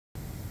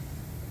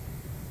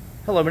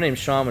Hello, my name is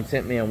Sean with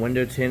Tint Man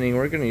Window Tinting.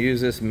 We're going to use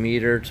this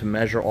meter to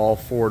measure all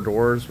four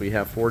doors. We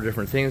have four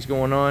different things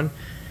going on.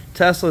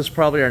 Tesla is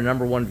probably our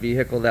 #1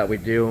 vehicle that we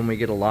do, and we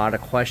get a lot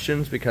of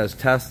questions because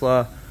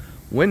Tesla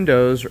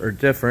windows are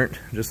different,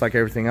 just like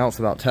everything else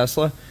about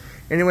Tesla.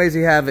 Anyways,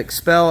 you have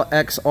Xpel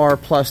XR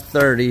Plus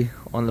 30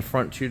 on the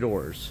front two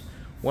doors.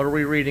 What are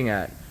we reading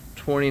at?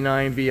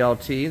 29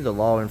 VLT. The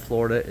law in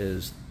Florida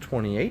is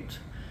 28.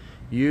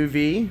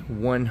 UV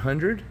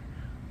 100.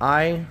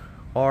 IR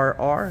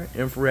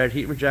infrared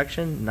heat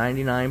rejection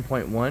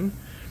 99.1.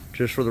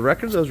 Just for the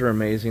record, those are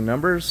amazing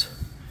numbers.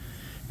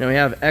 Now we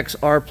have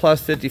XR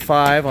Plus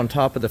 55 on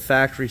top of the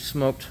factory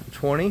smoked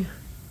 20.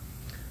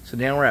 So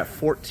now we're at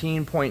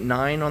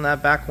 14.9 on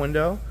that back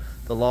window.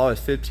 The law is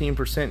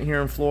 15%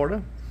 here in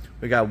Florida.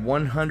 We got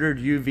 100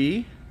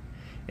 UV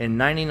and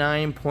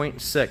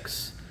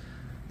 99.6.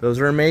 Those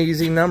are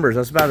amazing numbers.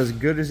 That's about as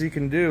good as you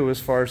can do as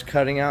far as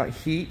cutting out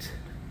heat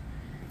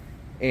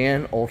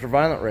and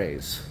ultraviolet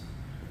rays.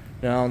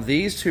 Now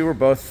these two are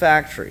both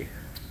factory.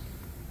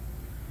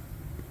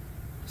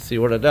 See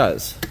what it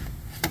does.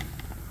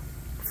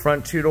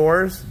 Front two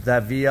doors,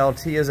 that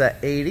VLT is at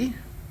 80.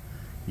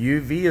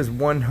 UV is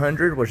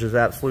 100, which is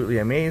absolutely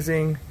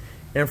amazing.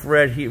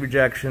 Infrared heat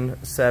rejection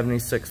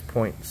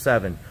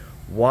 76.7.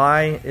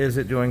 Why is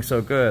it doing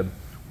so good?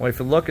 Well, if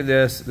you look at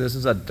this, this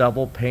is a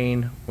double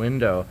pane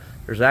window.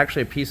 There's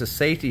actually a piece of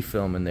safety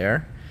film in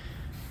there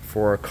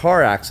for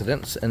car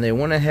accidents, and they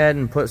went ahead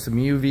and put some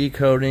UV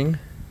coating,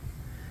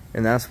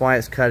 and that's why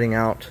it's cutting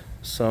out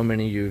so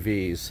many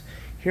UVs.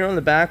 Here on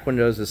the back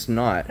windows, it's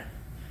not.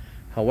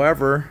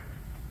 However,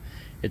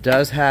 it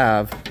does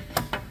have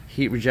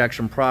heat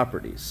rejection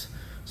properties.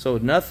 So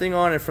with nothing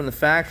on it from the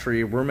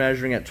factory, we're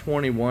measuring at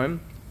 21.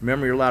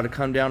 Remember, you're allowed to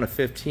come down to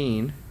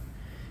 15.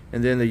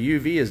 And then the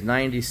UV is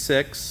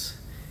 96.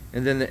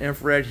 And then the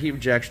infrared heat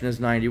rejection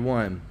is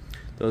 91.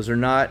 Those are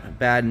not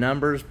bad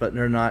numbers, but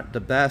they're not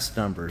the best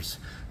numbers.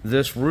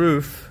 This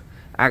roof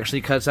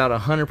actually cuts out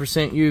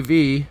 100%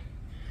 UV,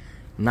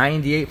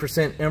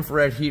 98%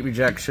 infrared heat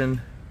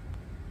rejection.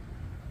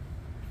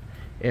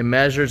 It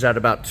measures at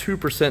about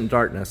 2%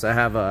 darkness. I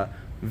have a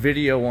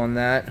video on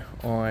that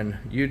on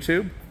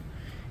YouTube.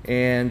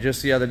 And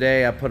just the other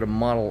day, I put a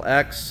Model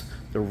X.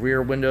 The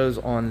rear windows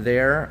on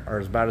there are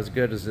about as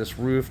good as this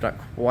roof. Not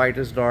quite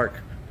as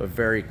dark, but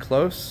very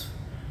close.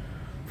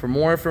 For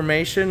more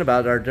information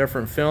about our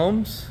different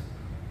films,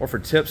 or for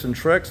tips and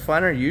tricks,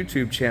 find our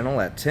YouTube channel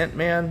at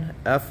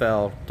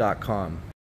tintmanfl.com.